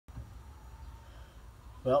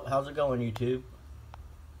Well, how's it going, YouTube?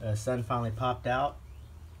 Sun finally popped out,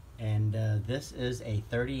 and this is a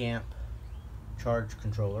 30 amp charge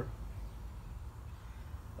controller.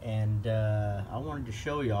 And I wanted to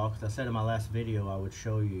show y'all, because I said in my last video I would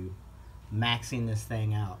show you maxing this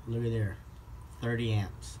thing out. Look at there, 30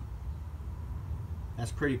 amps.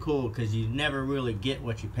 That's pretty cool because you never really get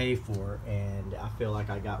what you pay for, and I feel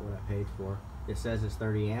like I got what I paid for. It says it's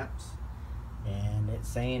 30 amps, and it's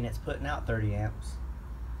saying it's putting out 30 amps.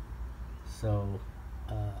 So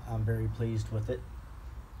I'm very pleased with it.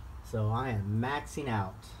 So I am maxing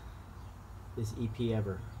out this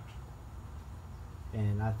EPever,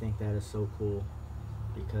 and I think that is so cool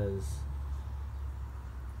because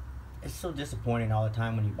it's so disappointing all the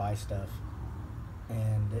time when you buy stuff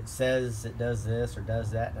and it says it does this or does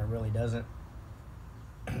that and it really doesn't.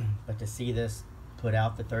 But to see this put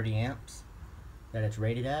out the 30 amps that it's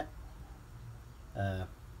rated at, I'm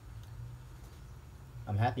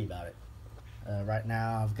happy about it. Right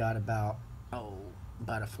now I've got about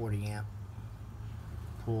a 40 amp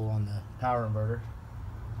pull on the power inverter,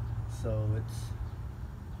 so it's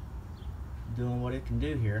doing what it can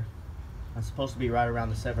do here. I'm supposed to be right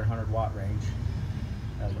around the 700 watt range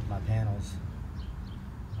with my panels.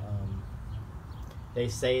 They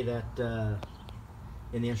say that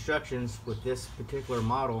in the instructions with this particular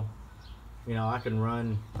model, you know, I can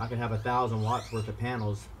have 1,000 watts worth of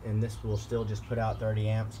panels and this will still just put out 30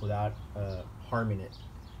 amps without harming it.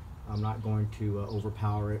 I'm not going to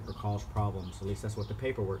overpower it or cause problems. At least that's what the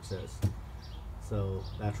paperwork says. So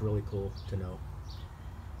that's really cool to know.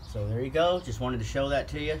 So there you go. Just wanted to show that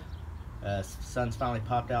to you. Sun's finally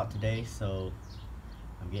popped out today, so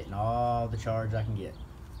I'm getting all the charge I can get.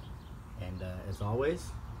 And as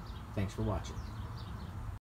always, thanks for watching.